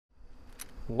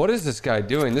What is this guy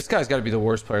doing? This guy's got to be the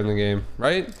worst player in the game,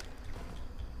 right?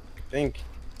 I think.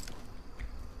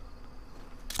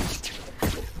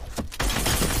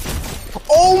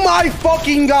 Oh my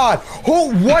fucking god!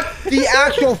 Oh, what the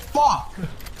actual fuck?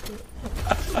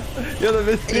 Yeah,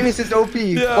 the Aiming is OP.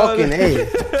 Yeah, fucking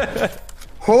A.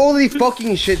 Holy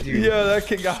fucking shit, dude. Yeah, that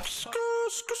kid got.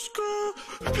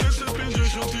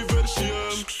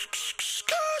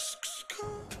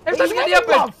 Every time you get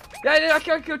the open! Yeah, I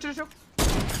killed you.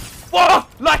 Whoa!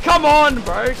 Like, come on,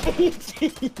 bro!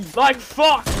 Like,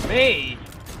 fuck me!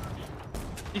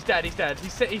 He's dead, he's dead.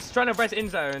 He's trying to press in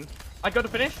zone. I got to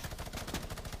finish.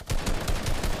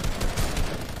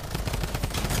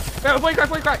 Yeah, boy crack!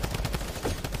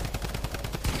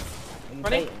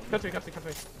 Ready? Come to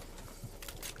me.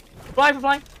 Flying. I'm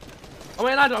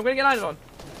gonna get landed on.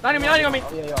 Landing on me.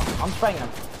 Oh, yeah. I'm spraying him.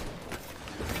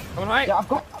 Come on, right? Yeah, I've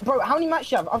got. Bro, how many matches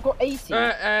do you have? I've got 80.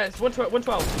 It's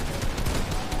 112.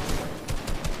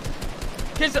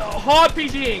 Kids are hard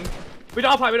PGing. We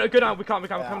don't fight, we don't go down. We can't. I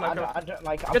don't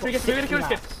like. We're gonna kill this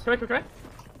kid. Come here.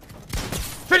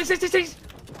 2066!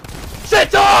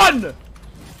 Sit on!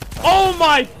 Oh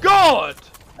my god!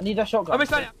 I need a shotgun. I'm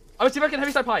gonna see if I can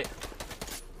heavy snipe height.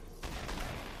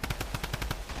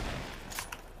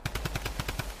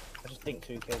 I just think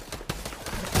 2 kids.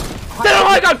 They're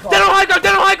on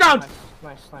high ground!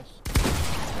 Nice.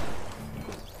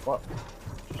 What?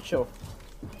 Chill.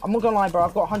 I'm not gonna lie, bro.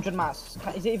 I've got 100 mats.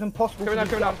 Is it even possible? Come down.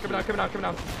 Come here.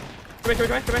 There's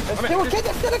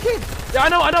still a kid. Yeah, I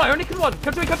know. I only killed one.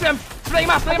 Come to me. I'm playing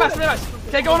mass.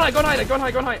 Okay, go on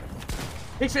high.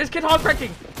 His kid hard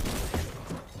cracking.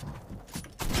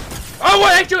 Oh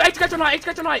wait, 8 catch on height.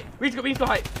 We need to go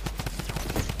height.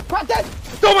 Right, dead.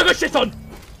 Oh my god, shit on.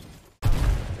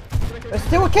 There's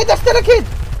still a kid. Yeah,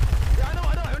 I know.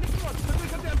 I only killed one. Come to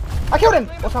him. I killed him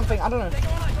or something. I don't know. Go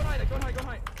on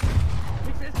height.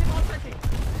 His kid hard cracking.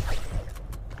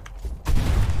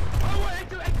 Oh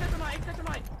wait, 8 catch on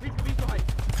height. We need to go height.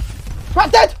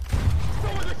 Right, dead.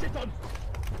 Oh my god, shit on.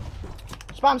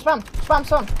 Spam.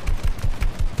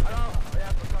 I know.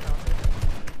 Yeah,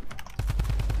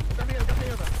 got me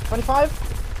over. 25.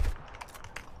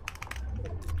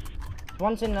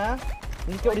 One's in there.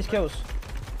 He's got all these kills.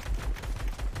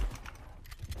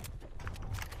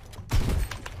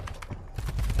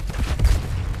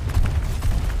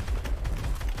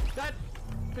 Dead.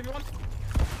 51.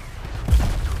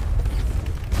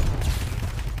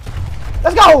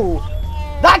 Let's go!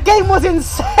 That game was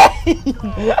insane!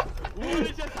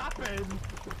 What just happened?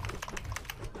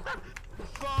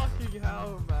 Fucking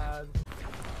hell, man.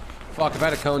 Fuck, if I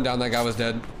had a cone down, that guy was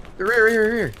dead. Right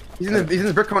here. He's in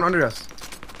the brick coming under us.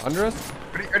 Under us?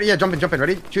 Ready? Yeah, jump in.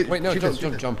 Ready? Shoot. Wait, no,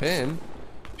 shoot jump in.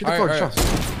 Shoot the floor, shots.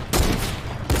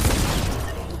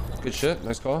 Good shit,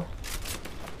 nice call.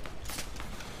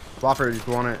 Flopper, if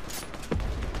you want it.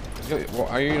 Well,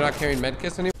 are you not carrying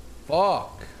medkits anymore?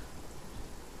 Fuck.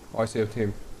 Oh, I see a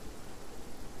team.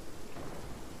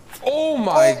 Oh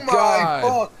my god. Oh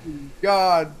my fucking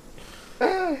god.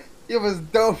 It was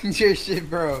dope shit,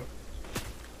 bro.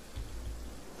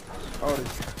 Holy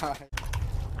god.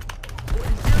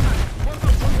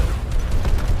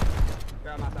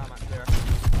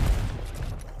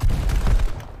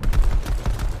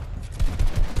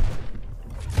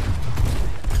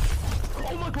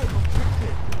 Oh my god,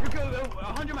 you go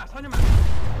 100 mass.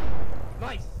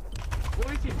 Nice.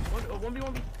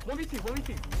 1v2.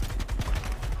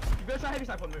 You better try heavy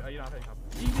snipe on me. Oh, you don't have heavy snipe.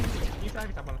 You try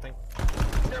heavy snipe on the thing.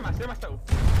 Zero mass total.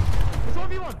 It's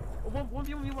 1v1.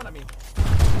 1v1 I mean.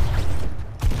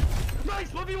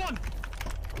 Nice, 1v1.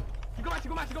 You go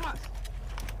max.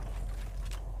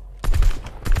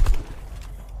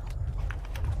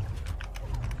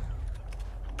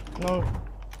 No.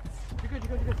 You're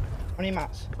good. How many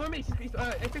mats? 4 minutes, 50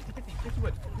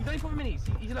 wood. He's only 4 minutes,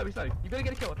 he's low. You better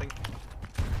get a kill, I think.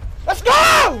 Let's go!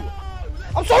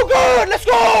 I'm so good! Let's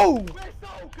go!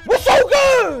 We're so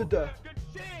good! Good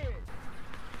shit!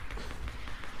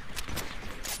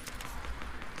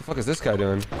 What the fuck is this guy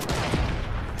doing?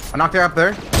 I knocked her up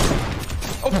there.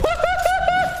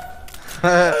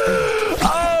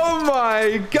 Oh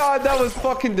my god, that was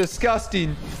fucking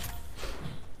disgusting.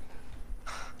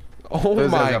 Oh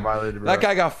my, that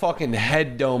guy got fucking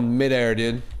head domed midair,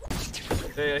 dude.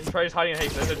 Yeah, he's probably just hiding in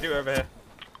haste. There's a dude over here.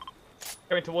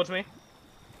 Coming towards me.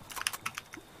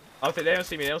 Oh, they don't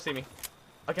see me. I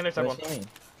can intercept one.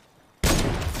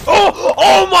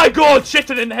 Oh my god! Shit,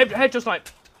 and head just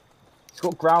like. He's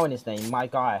got Growl in his name, my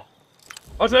guy.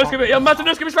 Oh, it's I'm about to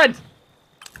no-scope his friend!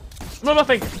 No,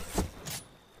 nothing!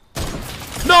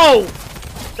 No!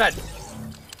 Dead.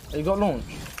 You got launched?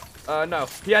 No.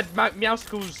 He had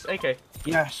Meowskull's AK.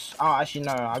 Yes. Oh, actually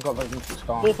no. I got those mythic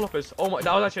scar. 4 floppers. Oh my,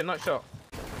 that was actually a nice shot.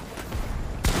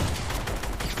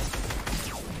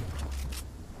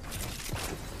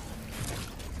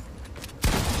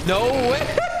 No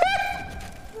way!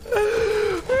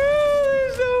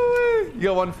 There's no way! You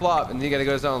got one flop, and you gotta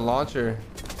go down launcher.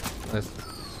 Nice.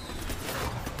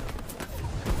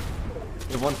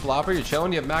 You have one flopper, you're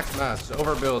chilling, you have max mass. So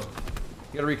overbuild.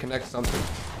 You gotta reconnect something.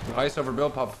 Ice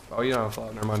overbuild, pop. Oh, you don't have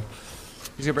flop, never mind.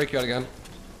 He's gonna break you out again.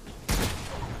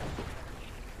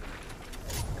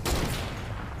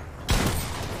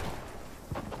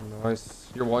 Nice.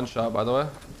 You're one shot, by the way.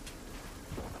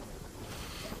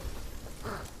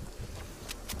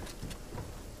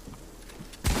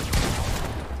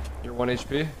 You're 1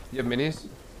 HP. You have minis.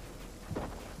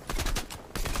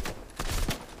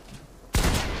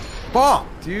 Fuck,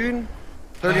 dude.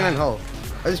 39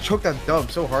 health. I just choked that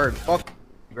dub so hard. Fuck,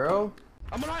 bro.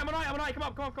 I'm on eye, come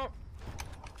up.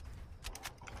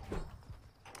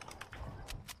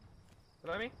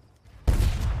 Below me?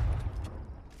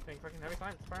 Getting fucking heavy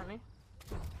science, apparently.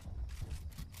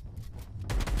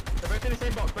 They're both in the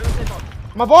same box,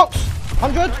 My box.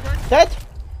 100. Dead.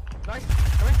 Nice.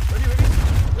 Come in. Ready.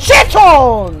 Shit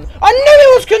on! I knew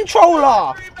it was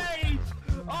controller.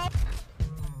 Oh.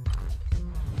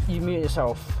 You mute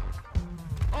yourself.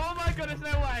 Oh my god, there's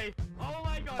no way. Oh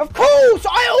my god. Of course!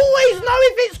 I always know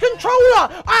if it's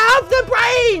controller! I have the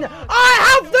brain! I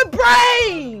have the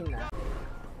brain!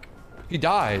 He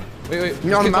died. Wait.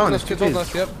 You're on the mountain. Kids holding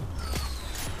us, yep.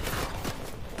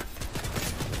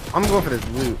 I'm going for this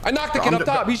loot. I knocked the kid up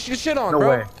top. He's shit on, no bro.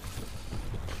 Way.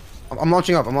 I'm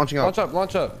launching up. Launch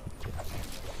up.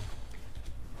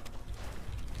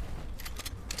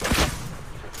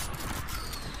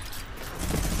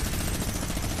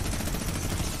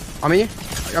 I mean,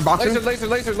 I got boxing.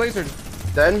 Laser.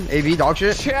 Dead. AV, dog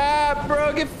shit. Chat,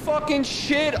 bro, get fucking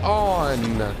shit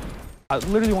on. I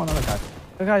literally want another guy.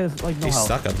 The guy is like no He's health.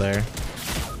 stuck up there.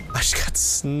 I just got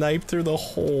sniped through the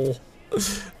hole.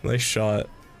 Nice shot.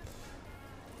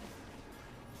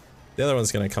 The other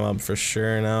one's gonna come up for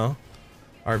sure now.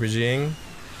 RPGing.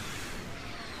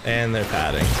 And they're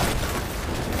padding.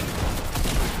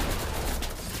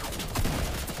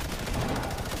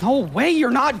 No way, you're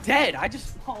not dead.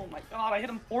 Oh my god, I hit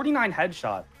him 49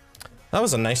 headshot. That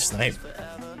was a nice snipe.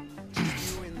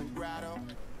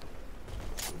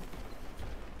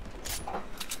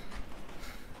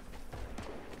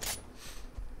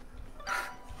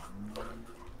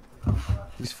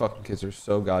 These fucking kids are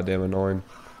so goddamn annoying.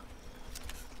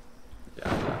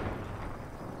 Yeah.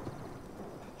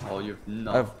 Oh, you've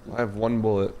not. I have one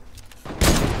bullet.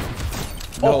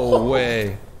 No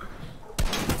way.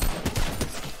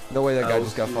 No way that guy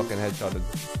just got fucking headshotted.